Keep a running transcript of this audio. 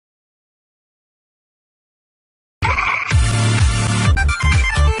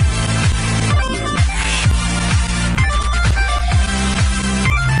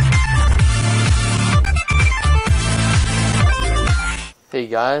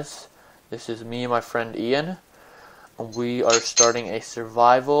guys, this is me and my friend Ian, and we are starting a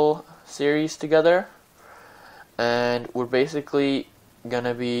survival series together, and we're basically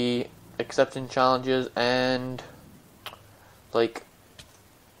gonna be accepting challenges and like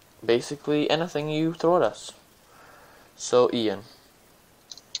basically anything you throw at us. So Ian,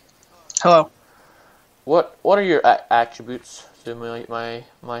 Hello. what are your attributes to my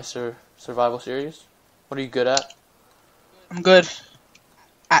survival series? What are you good at? I'm good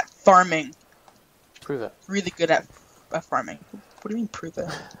at farming. Prove it. Really good at farming. What do you mean prove it?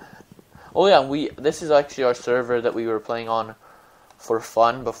 Oh yeah, this is actually our server that we were playing on for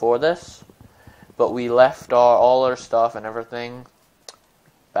fun before this, but we left all our stuff and everything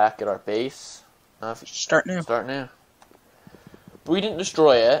back at our base. Start new. Start new. But we didn't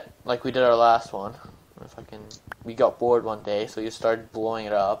destroy it like we did our last one. We got bored one day, so you started blowing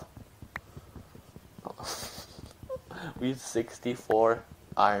it up. We had 64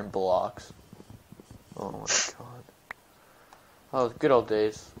 iron blocks. Oh my god. Oh, good old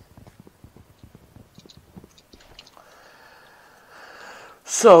days.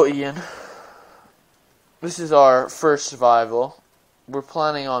 So, Ian, this is our first survival. We're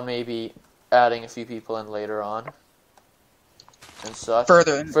planning on maybe adding a few people in later on and such.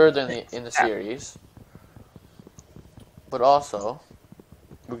 Further in the series. But also,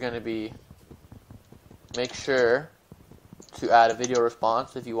 we're going to make sure to add a video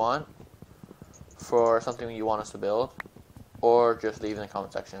response if you want for something you want us to build, or just leave in the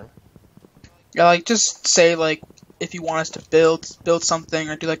comment section. Yeah, like just say like if you want us to build something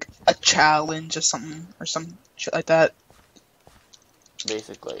or do like a challenge or something or some shit like that.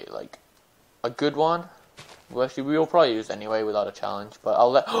 Basically, like a good one. Well, actually, we will probably use anyway without a challenge. But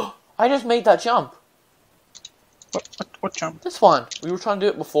I'll let. I just made that jump. What jump? This one. We were trying to do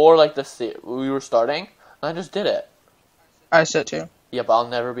it before, like we were starting, and I just did it. I said too. Yeah, but I'll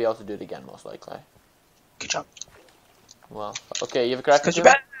never be able to do it again, most likely. Good job. Well, okay, you have a crafting Because you're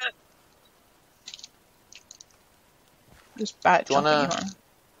table? bad. Just bad. Do you wanna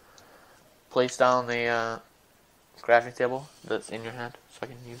place down the crafting table that's in your hand so I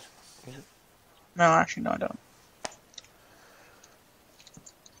can use it? No, actually, no, I don't.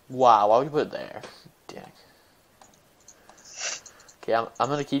 Wow, why would you put it there? Dick. Okay, I'm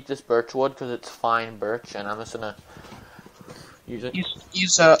gonna keep this birch wood because it's fine birch, and I'm just gonna use it.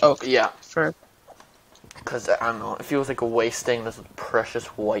 Use oak. Yeah. For. Because I don't know, it feels like a wasting this precious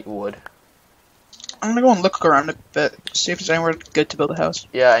white wood. I'm gonna go and look around a bit, see if there's anywhere good to build a house.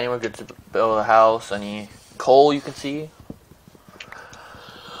 Yeah, anywhere good to build a house, any coal you can see.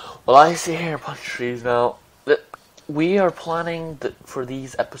 Well, I see here a bunch of trees now. We are planning for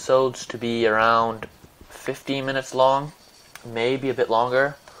these episodes to be around 15 minutes long, maybe a bit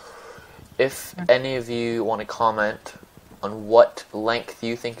longer. If any of you want to comment on what length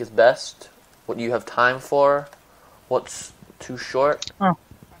you think is best, what you have time for, what's too short. Oh,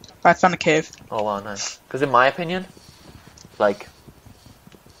 I found a cave. Oh wow, nice. Because in my opinion, like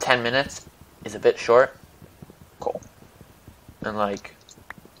 10 minutes is a bit short. Cool. And like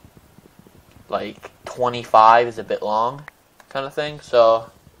 25 is a bit long, kind of thing. So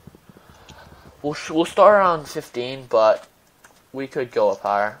we'll start around 15, but we could go up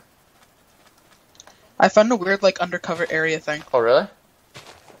higher. I found a weird like undercover area thing. Oh really?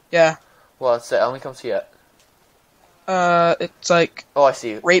 Yeah. Well, let's say let me come see it. It's like. Oh, I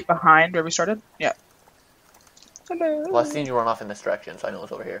see. Right behind where we started. Yeah. Hello. Well, I've seen you run off in this direction, so I know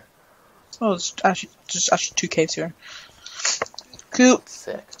it's over here. Oh, it's actually two caves here. Cool.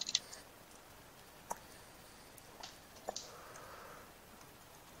 Sick.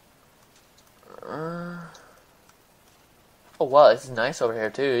 Oh wow, this is nice over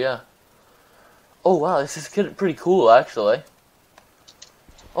here too. Yeah. Oh wow, this is pretty cool actually.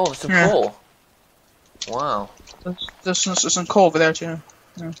 Oh, there's some coal. Wow. There's some coal over there too.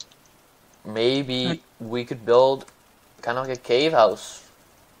 Yeah. Maybe we could build kind of like a cave house.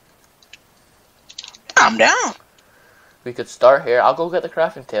 I'm down. We could start here. I'll go get the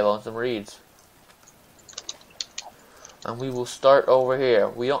crafting table and some reeds. And we will start over here.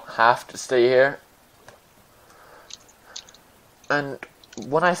 We don't have to stay here. And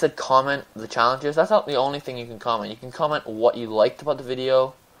when I said comment the challenges, that's not the only thing you can comment. You can comment what you liked about the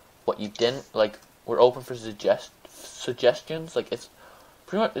video, what you didn't. Like, we're open for suggestions. Like, it's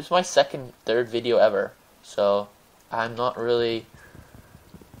pretty much, it's my third video ever. So, I'm not really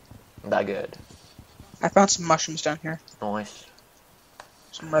that good. I found some mushrooms down here. Nice.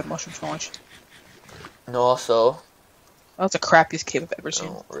 Some red mushrooms, nice. And also... That's the crappiest cave I've ever seen.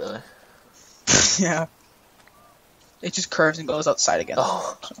 Oh, really? Yeah. It just curves and goes outside again.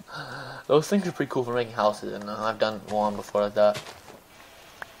 Oh, those things are pretty cool for making houses, and I've done one before like that.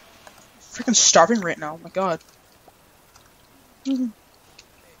 freaking starving right now. Oh my god.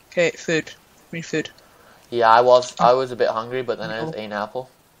 Okay, food. We need food. Yeah, I was a bit hungry, but then I just ate an apple.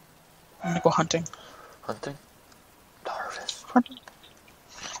 I'm gonna go hunting. Hunting? Harvest. Hunting.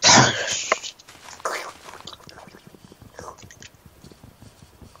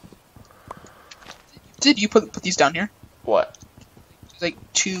 Did you put these down here? What? There's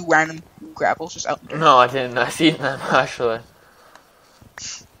like 2 random gravels just out there. No, I didn't. I seen them actually.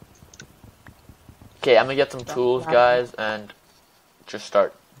 Okay, I'm gonna get some tools, guys, and just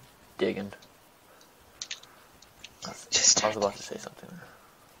start digging. I was about to say something.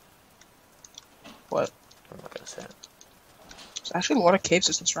 What? I'm not gonna say it. There's actually a lot of cave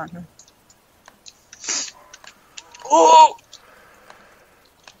systems around here. Oh!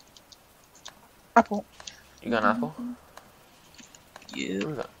 Apple. You got an apple? Yeah.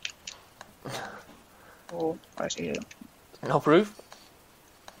 Prove it. Oh, I see it. No proof?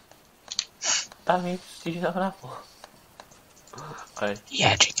 That means you have an apple. Alright.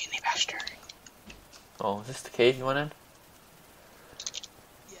 Yeah, chicken bastard. Oh, is this the cave you went in?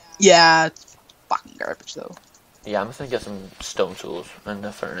 Yeah, it's fucking garbage though. Yeah, I'm just gonna get some stone tools and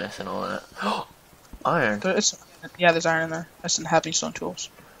the furnace and all that. Iron. There's iron in there. I just didn't have any stone tools.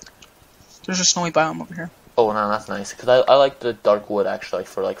 There's a snowy biome over here. Oh no, that's nice. Cause I like the dark wood actually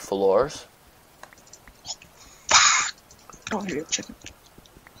for like floors. Fuck! I don't hear chicken.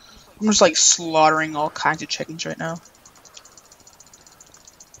 I'm just like slaughtering all kinds of chickens right now.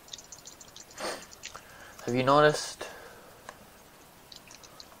 Have you noticed?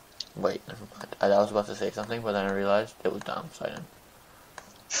 Wait, never mind. I was about to say something, but then I realized it was dumb, so I didn't.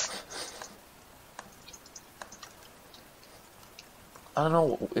 I don't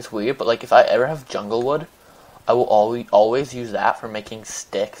know, it's weird, but like if I ever have jungle wood, I will always use that for making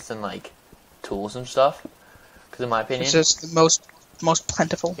sticks and like tools and stuff. Because in my opinion, it's just the most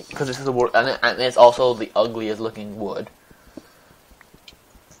plentiful. Because this is the word, and it's also the ugliest looking wood.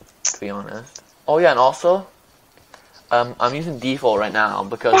 To be honest. Oh yeah, and also, I'm using default right now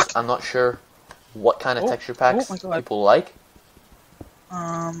because I'm not sure what kind of texture packs people like.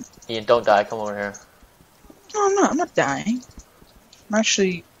 Ian, don't die. Come over here. No, I'm not. I'm not dying. I'm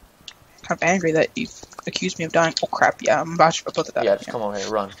actually kind of angry that you've accused me of dying. Oh crap! Yeah, I'm about to die. Yeah, just come over here.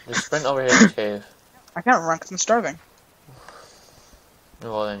 Run. Just sprint over here to the cave. I can't run because I'm starving.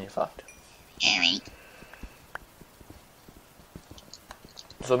 Well, then you're fucked.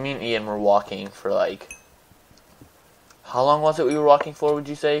 So me and Ian were walking for like... How long was it we were walking for, would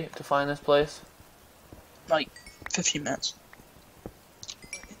you say, to find this place? Like, 15 minutes.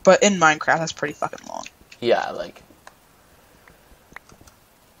 But in Minecraft, that's pretty fucking long. Yeah, like...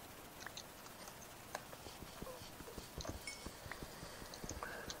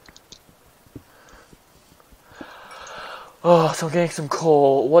 Oh, so I'm getting some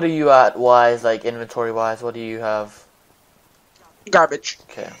coal. What are you at, wise, like, inventory-wise? What do you have? Garbage.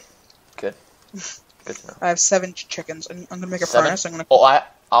 Okay. Good. Good to know. I have 7 chickens. I'm gonna make a 7? furnace.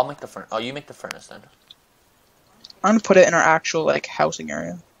 I'll make the furnace. Oh, you make the furnace then. I'm gonna put it in our actual, like, housing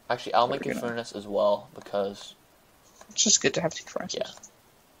area. Actually, I'll make a furnace as well, because... It's just good to have 2 furnaces.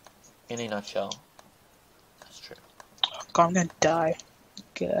 Yeah. In a nutshell. That's true. Oh, God, I'm gonna die.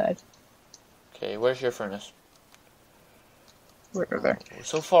 God. Okay, where's your furnace? Right over there. We're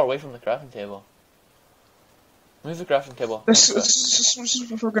so far away from the crafting table. Move the crafting table. This is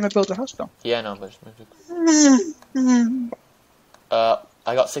if we're gonna build a house, though. Yeah, I know, but just move the...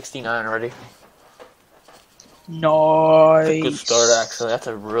 I got 16 iron already. Nice. That's a good start, actually. That's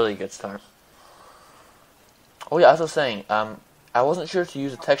a really good start. Oh yeah, as I was saying, I wasn't sure to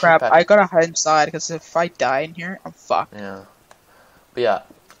use a texture pack. I gotta hide inside, because if I die in here, I'm fucked. Yeah. But yeah.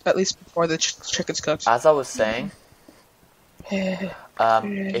 At least before the chicken's cooked. As I was saying,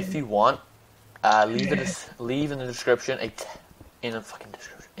 if you want, leave in the description, in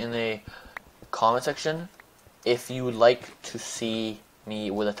the comment section, if you would like to see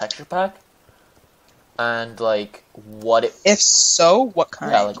me with a texture pack, and like what it. If so, what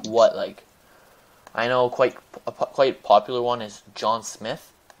kind? Yeah, like what, like. I know quite popular one is John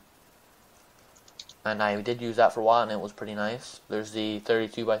Smith, and I did use that for a while, and it was pretty nice. There's the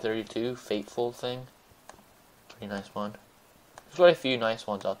 32x32 Fateful thing, pretty nice one. There's quite a few nice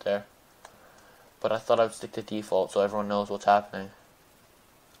ones out there, but I thought I would stick to default so everyone knows what's happening.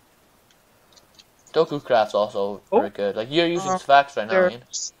 Doku Craft's also very good. Like you're using Sfax right now, Ian.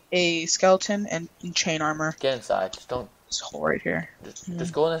 There's a skeleton and chain armor. Get inside. Just don't. This hole right here.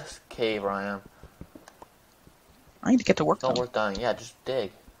 Just go in this cave where I am. I need to get to work. Don't work dying. Yeah, just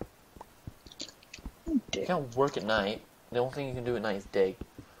dig. You can't work at night. The only thing you can do at night is dig.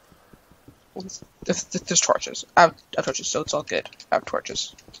 There's torches. I have torches, so it's all good. I have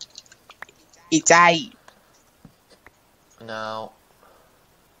torches. It's I. Now,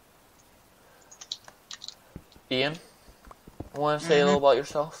 Ian, want to say a little about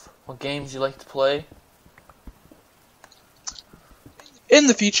yourself? What games you like to play? In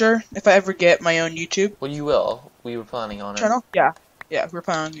the future, if I ever get my own YouTube Well, you will. We were planning on it. channel, yeah, we're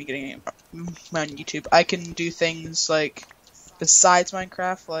planning on me getting my own YouTube. I can do things like, besides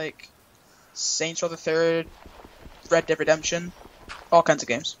Minecraft, like Saints Row the Third, Red Dead Redemption, all kinds of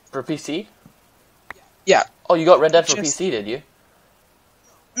games. For PC? Yeah. Oh, you got Red Dead for PC, did you?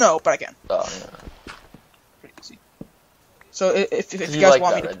 No, but I can. Oh, yeah. Pretty easy. So if you You guys like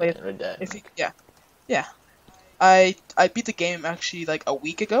want that me to play Red Dead. yeah. I beat the game actually like a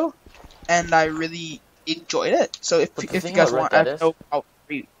week ago, and I really enjoyed it. So if you guys want, I don't know about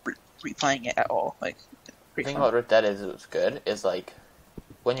replaying it at all. Like, the thing about Red Dead is what's good is like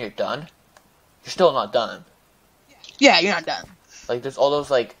when you're done, you're still not done. Yeah, you're not done. Like there's all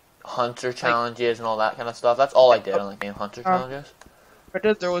those like hunter challenges and all that kind of stuff. That's all I did on the game, hunter challenges. Red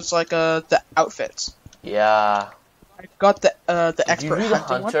Dead, there was like the outfits. Yeah. I got the Did expert you do the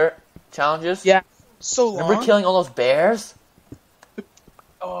hunting hunter challenges? Yeah. So long. Remember killing all those bears?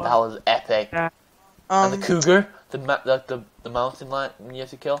 Oh, That was epic. yeah. And the cougar, the mountain lion you have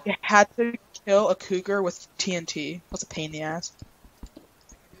to kill. You had to kill a cougar with TNT. It was a pain in the ass.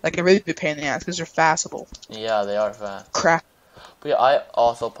 Like a really big pain in the ass because they're fastable. Yeah, they are fast. Crap. But yeah, I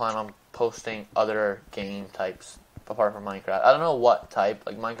also plan on posting other game types apart from Minecraft. I don't know what type.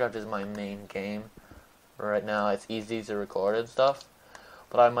 Like Minecraft is my main game right now. It's easy to record and stuff.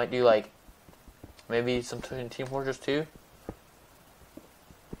 But I might do like maybe some Team Fortress 2.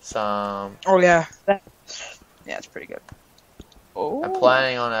 Some. Oh yeah. Yeah, it's pretty good. Oh. I'm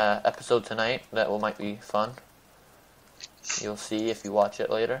planning on an episode tonight that might be fun. You'll see if you watch it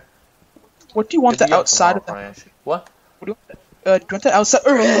later. What do you want the outside of the house? What? What do you want the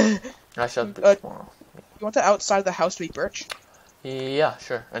outside? I shall do tomorrow. You want the outside of the house to be birch? Yeah,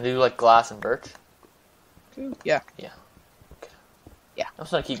 sure. And do like glass and birch. Cool. Yeah. Yeah. Okay. Yeah. I'm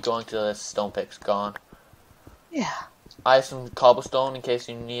just gonna keep going till this stone pick's gone. Yeah. I have some cobblestone in case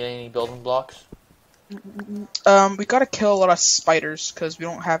you need any building blocks. We gotta kill a lot of spiders because we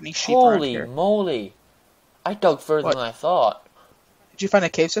don't have any sheep around here. Holy moly! I dug further than I thought. Did you find a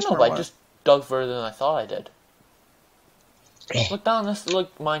cave system? No, but I just dug further than I thought I did. Look down this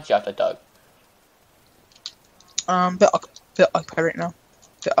mine shaft I dug. Bit occupied right now.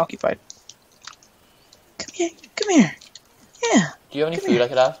 Bit occupied. Come here. Yeah. Do you have any food I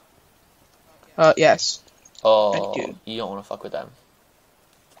could have? Yes. Oh, I do. You don't want to fuck with them.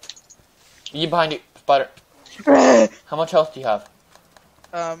 You behind you, spider. How much health do you have?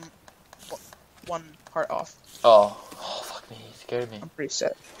 One heart off. Oh, fuck me, you scared me. I'm pretty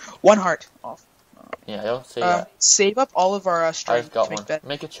set. One heart off. Yeah, don't say that. Save up all of our strength. I've got one.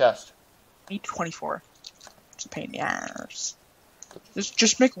 Make a chest. Need 24. It's a pain in the ass.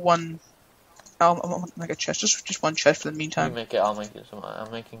 Just make one. I'll make a chest. Just one chest for the meantime. You make it. I'll make it.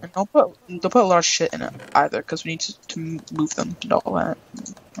 I'm making. And don't put a lot of shit in it either, because we need to move them and all that.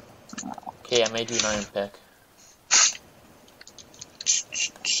 Okay, I made you an iron pick.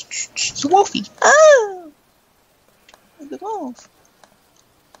 It's a wolfie. Oh, the wolf.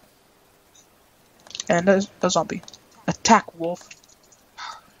 And a zombie. Attack, wolf.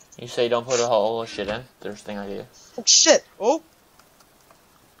 You say don't put a whole shit in. There's a thing I do. Oh shit! Oh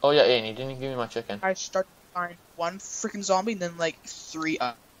yeah, Ian, you didn't give me my chicken. I start to find one freaking zombie, and then like 3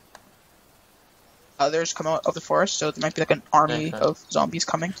 others come out of the forest. So there might be like an army of zombies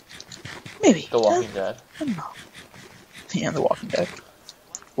coming. Maybe. The Walking Dead. I don't know. Yeah, The Walking Dead.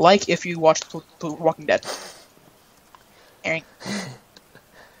 Like if you watched The Walking Dead. Aaron.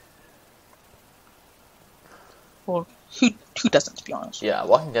 Well, who doesn't, to be honest? Yeah,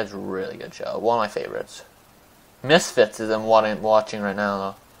 Walking Dead's a really good show. One of my favorites. Misfits is what I'm watching right now,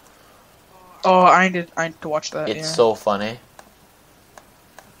 though. Oh, I need to watch that. It's so funny.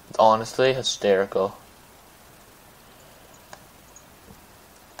 It's honestly hysterical.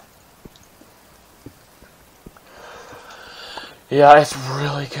 Yeah, it's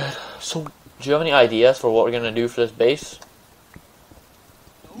really good. So, do you have any ideas for what we're gonna do for this base?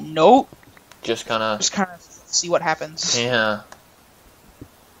 Nope. Just kind of see what happens. Yeah.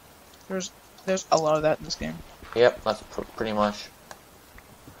 There's a lot of that in this game. Yep, that's pretty much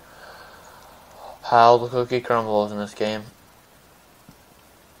how the cookie crumbles in this game.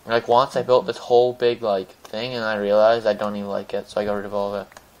 Like, once I built this whole big, like, thing, and I realized I don't even like it, so I got rid of all of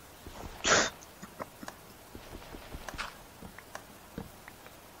it.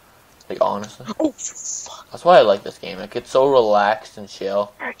 Like, honestly. Oh, fuck. That's why I like this game. Like, it's so relaxed and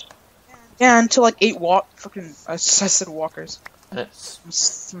chill. Yeah, until like 8 freaking I said walkers. And it's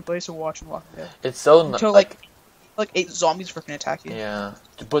Some place to watch and Walking Dead. it's so Until like 8 zombies freaking attack you. yeah.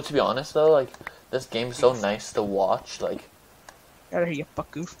 But to be honest though, like this game's so nice to watch, like Out of here, you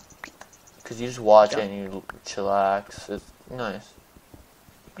fuck goof. because you just watch it and you chillax. It's nice.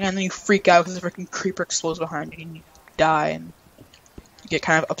 And then you freak out because the freaking creeper explodes behind you and you die and you get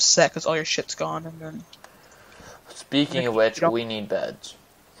kind of upset because all your shit's gone and then Speaking of which, we need beds.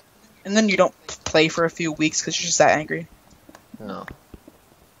 and then you don't play for a few weeks because you're just that angry. No.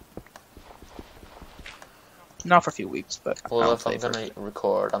 Not for a few weeks, but Well, if I'm gonna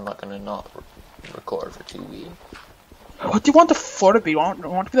record, I'm not gonna not record for 2 weeks. What do you want the floor to be? You want it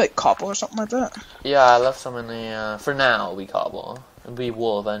to be like cobble or something like that? Yeah, I left some in the, for now, it'll be cobble. It'll be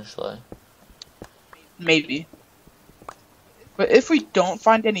wool eventually. Maybe. But if we don't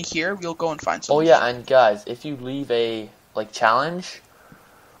find any here, we'll go and find some. Oh yeah, and guys, if you leave a, like, challenge,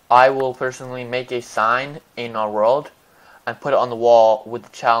 I will personally make a sign in our world and put it on the wall with the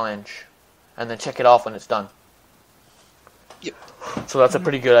challenge and then check it off when it's done. Yep. So that's a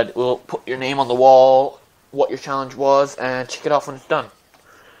pretty good idea. We'll put your name on the wall, what your challenge was, and check it off when it's done.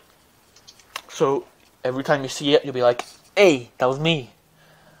 So every time you see it, you'll be like, hey, that was me.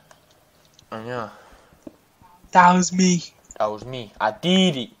 And yeah. That was me. That was me. I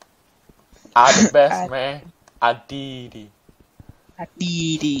did it. I the best, man. I did it. I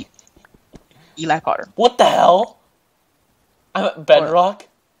did it. Eli Potter. What the hell? I'm at Bedrock?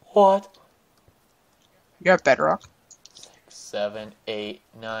 What? You're at Bedrock. 6, 7, 8,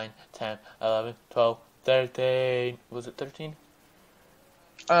 9, 10, 11, 12, 13. Was it 13?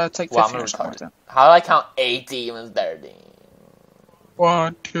 It's like 15 or something like that. How do I count 18 when it's 13?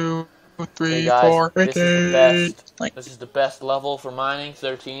 1, 2, 3, Hey guys, 4, 8. this is the best. Like, This is the best level for mining.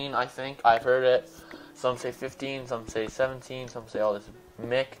 13, I think. I've heard it. Some say 15, some say 17, some say all this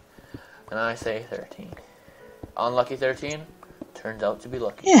mick, and I say 13. Unlucky 13 turns out to be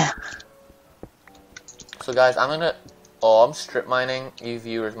lucky. yeah. So guys, I'm strip mining. You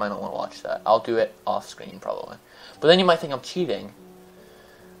viewers might not want to watch that. I'll do it off screen probably. But then you might think I'm cheating.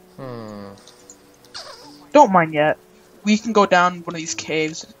 Don't mind yet. We can go down one of these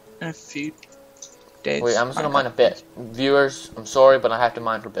caves in a few days. Wait, I'm just gonna mine a bit. Viewers, I'm sorry, but I have to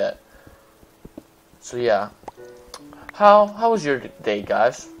mine for a bit. So yeah. How was your day,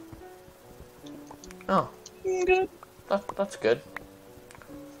 guys? Oh, Good. that's good.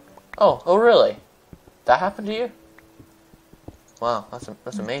 Oh really? That happened to you? Wow,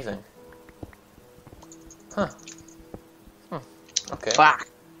 that's amazing. Huh. Okay. Fuck.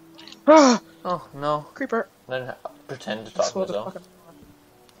 Oh no. Creeper. Then pretend to talk to myself.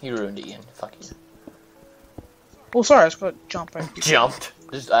 He ruined it, Ian. Fuck you. Oh, sorry, I was gonna jump. Jumped.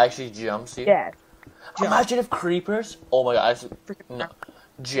 Just actually jumps you. Yeah. Imagine if creepers. Oh my god. No.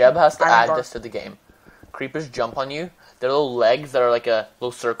 Jeb has to add this to the game. Creepers jump on you. Their little legs that are like a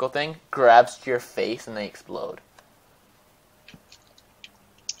little circle thing grabs to your face and they explode.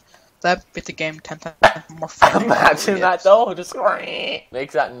 That made the game 10 times more fun. Imagine that though. Just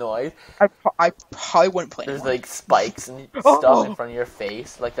makes that noise. I probably wouldn't play There's anymore. like spikes and stuff in front of your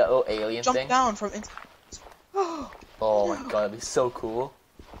face, like that little alien Jump thing. down from. Oh my god, that'd be so cool.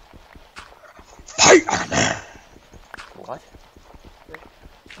 Fight! What?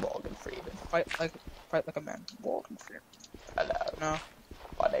 Morgan Freeman. Fight like a man. Morgan Freeman. Hello. No.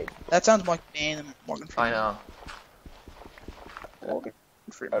 My name. That sounds more like Bane than Morgan I Freeman. know. Morgan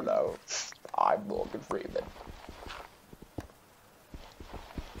Freeman. Hello. I'm Morgan Freeman.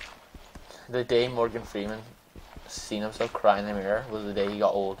 The day Morgan Freeman seen himself cry in the mirror was the day he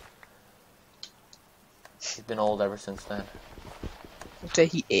got old. He's been old ever since then. The day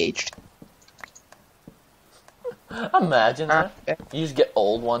he aged. Imagine that. Yeah. You just get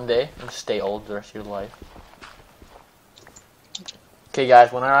old one day and stay old the rest of your life. Okay,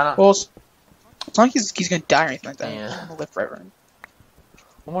 guys, when I run out. Well, it's not like he's gonna die or anything like that. Yeah. He's gonna live forever.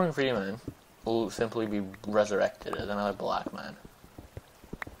 Well, Morgan Freeman will simply be resurrected as another black man.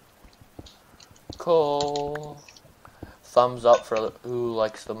 Coal. Thumbs up for who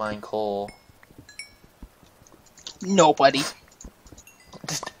likes to mine coal. Nobody.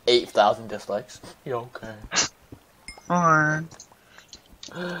 Just 8,000 dislikes. You okay?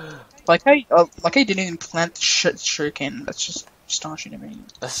 Like how you didn't even plant the shuriken. That's just astonishing to me.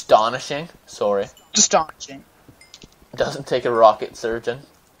 Astonishing. Sorry. Astonishing. Doesn't take a rocket surgeon.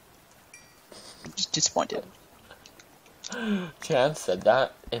 I'm just disappointed. Chan said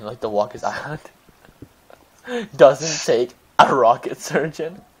that in like the Walker's Island. Doesn't take a rocket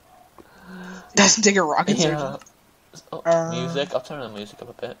surgeon. Doesn't take a rocket surgeon. Oh, music. I'll turn the music up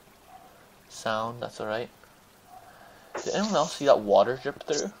a bit. Sound. That's alright. Did anyone else see that water drip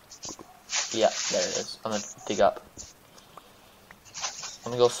through? Yeah, there it is. I'm gonna dig up.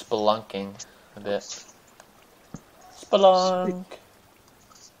 I'm gonna go spelunking a bit. Spelunk.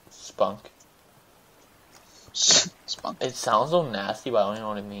 Spunk. Spunk. It sounds so nasty, but I don't even know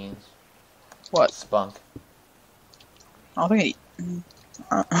what it means. What? Spunk. I don't think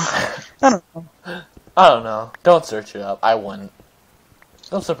I don't know. I don't know. Don't search it up. I wouldn't.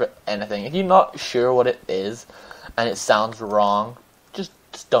 Don't search for anything. If you're not sure what it is, and it sounds wrong, just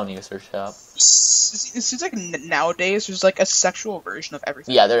don't even search it up. It seems like nowadays there's like a sexual version of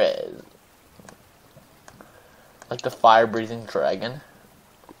everything. Yeah, there is. Like the fire-breathing dragon.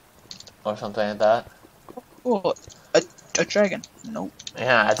 Or something like that. Oh, a dragon. Nope.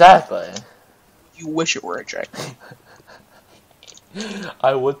 Yeah, exactly. You wish it were a dragon.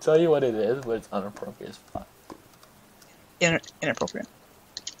 I would tell you what it is, but it's inappropriate as fuck. Inappropriate.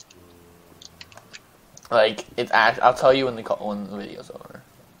 Like, it's I'll tell you when the video's over.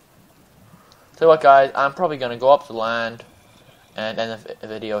 So what, guys? I'm probably gonna go up to land and end the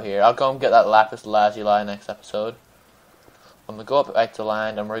video here. I'll go and get that lapis lazuli next episode. I'm gonna go up back to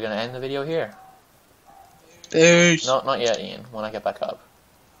land, and we're gonna end the video here. Peace. No, not yet, Ian. When I get back up.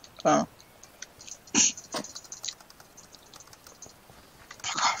 Oh.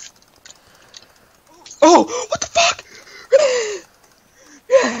 Fuck off. Oh, what the fuck?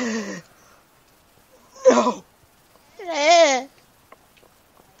 No.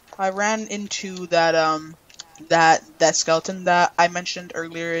 I ran into that skeleton that I mentioned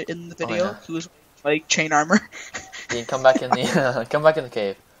earlier in the video. yeah. Who was like chain armor. Ian, come back in the come back in the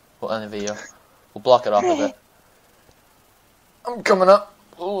cave. We'll end the video. We'll block it off a bit. I'm coming up.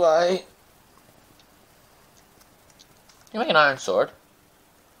 Ooh, You make an iron sword.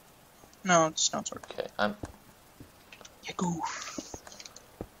 No, it's not sword. Okay, You goof.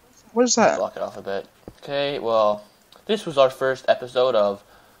 What is that? block it off a bit. Okay, well, this was our first episode of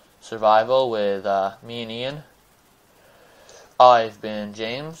Survival with me and Ian. I've been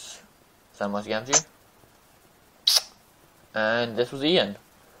James, Samuel Gamgee, and this was Ian.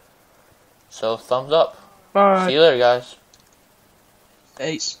 So thumbs up. Bye. See you later, guys.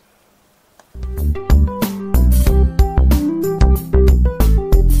 Peace.